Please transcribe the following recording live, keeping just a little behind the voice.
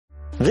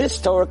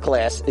This Torah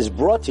class is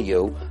brought to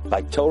you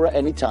by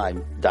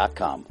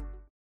TorahAnytime.com.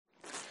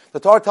 The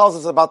Torah tells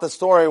us about the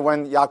story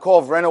when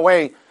Yaakov ran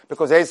away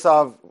because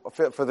Esav,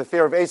 for the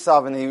fear of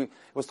Esav, and he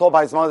was told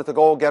by his mother to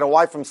go get a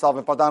wife for himself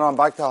in Padan Aram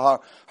back to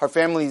her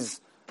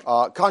family's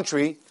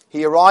country.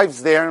 He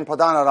arrives there in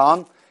Padan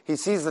Aram. He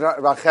sees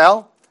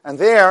Rachel, and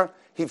there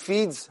he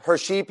feeds her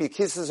sheep, he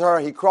kisses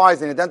her, he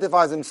cries, and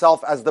identifies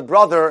himself as the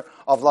brother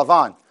of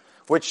Lavan,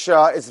 which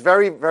is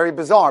very, very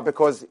bizarre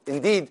because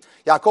indeed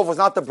Yaakov was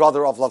not the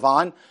brother of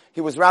Lavan.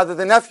 He was rather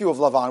the nephew of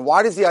Lavan.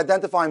 Why does he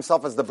identify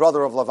himself as the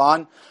brother of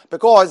Lavan?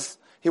 Because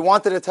he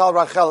wanted to tell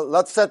Rachel,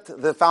 let's set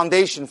the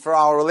foundation for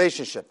our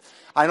relationship.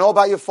 I know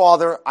about your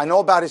father, I know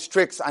about his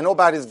tricks, I know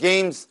about his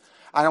games,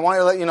 and I want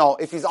to let you know,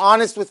 if he's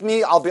honest with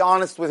me, I'll be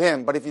honest with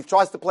him. But if he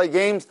tries to play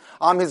games,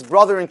 I'm his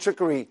brother in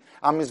trickery.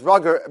 I'm his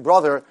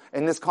brother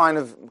in this kind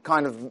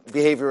of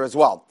behavior as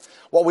well.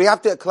 What we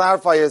have to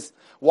clarify is,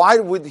 why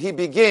would he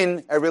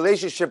begin a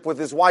relationship with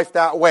his wife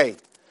that way?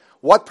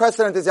 What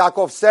precedent is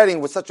Yaakov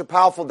setting with such a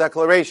powerful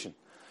declaration?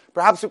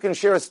 Perhaps we can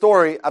share a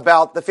story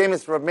about the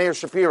famous Rav Meir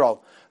Shapiro.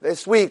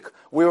 This week,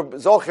 we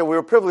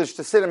were privileged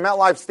to sit in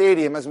MetLife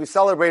Stadium as we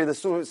celebrated the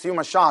Siyum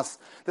HaShas,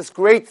 this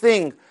great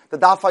thing, the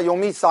Daf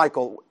HaYomi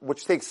cycle,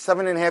 which takes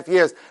 7.5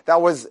 years,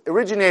 that was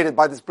originated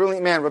by this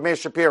brilliant man, Rav Meir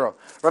Shapiro.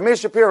 Rav Meir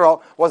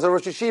Shapiro was a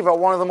Rosh Yeshiva,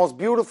 one of the most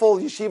beautiful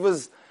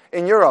yeshivas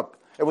in Europe.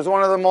 It was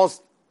one of the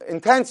most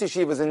intense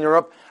yeshivas in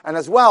Europe, and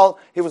as well,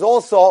 he was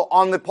also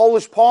on the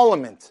Polish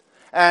Parliament.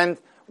 And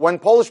when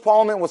Polish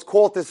Parliament was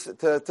called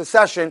to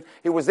session,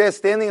 he was there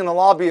standing in the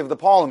lobby of the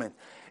Parliament.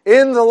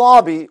 In the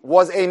lobby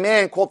was a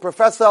man called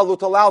Professor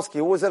Lutoslawski,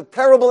 who was a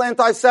terrible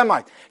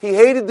anti-Semite. He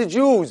hated the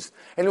Jews,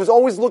 and he was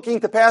always looking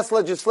to pass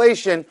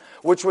legislation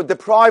which would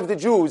deprive the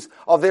Jews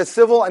of their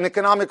civil and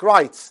economic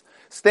rights.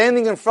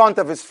 Standing in front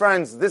of his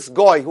friends, this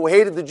guy who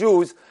hated the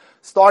Jews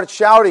started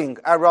shouting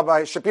at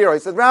Rabbi Shapiro. He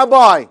said,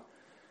 Rabbi,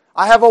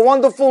 I have a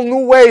wonderful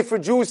new way for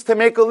Jews to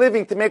make a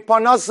living, to make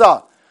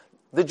parnasa.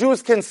 The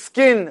Jews can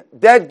skin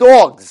dead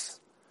dogs.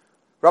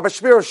 Rabbi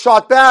Shapiro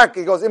shot back.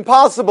 He goes,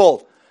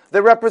 impossible.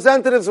 The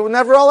representatives would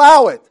never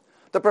allow it.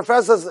 The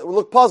professors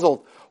looked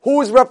puzzled.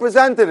 Whose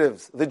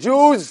representatives? The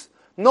Jews?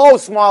 No,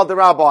 smiled the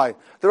rabbi.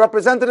 The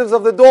representatives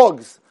of the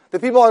dogs. The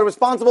people that are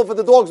responsible for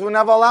the dogs would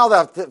never allow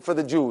that for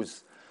the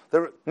Jews.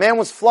 The man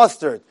was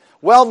flustered.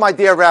 Well, my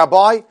dear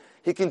rabbi,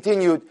 he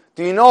continued,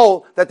 do you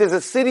know that there's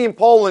a city in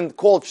Poland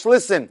called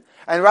Schlesien,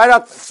 and right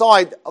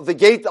outside of the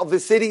gate of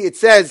the city it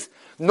says,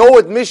 no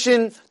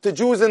admission to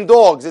Jews and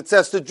dogs. It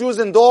says to Jews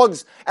and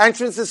dogs,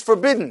 entrance is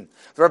forbidden.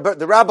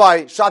 The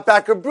rabbi shot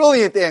back a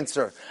brilliant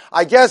answer.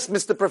 I guess,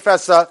 Mr.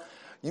 Professor,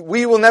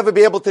 we will never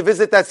be able to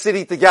visit that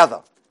city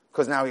together.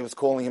 Because now he was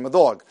calling him a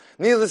dog.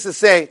 Needless to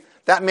say,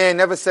 that man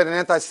never said an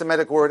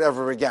anti-Semitic word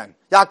ever again.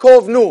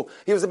 Yaakov knew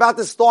he was about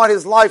to start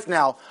his life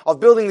now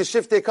of building the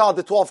Shiftei Kal,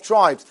 the 12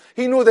 tribes.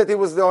 He knew that he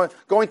was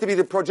going to be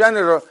the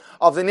progenitor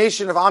of the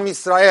nation of Am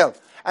Yisrael.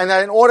 And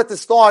that in order to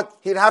start,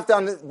 he'd have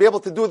to be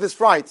able to do this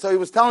right. So he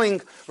was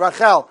telling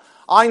Rachel,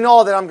 I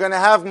know that I'm going to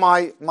have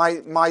my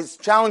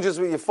challenges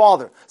with your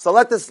father. So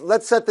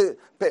let's set the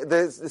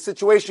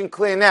situation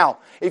clear now.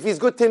 If he's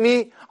good to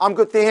me, I'm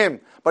good to him.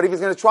 But if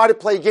he's going to try to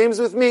play games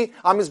with me,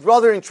 I'm his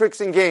brother in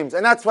tricks and games.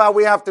 And that's how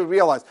we have to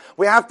realize.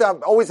 We have to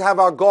always have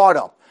our guard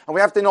up. And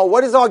we have to know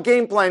what is our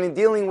game plan in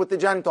dealing with the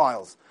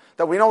Gentiles.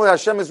 That we know that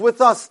Hashem is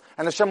with us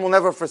and Hashem will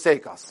never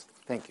forsake us.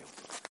 Thank you.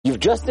 You've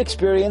just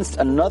experienced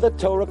another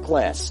Torah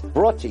class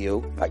brought to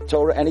you by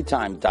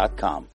TorahAnytime.com.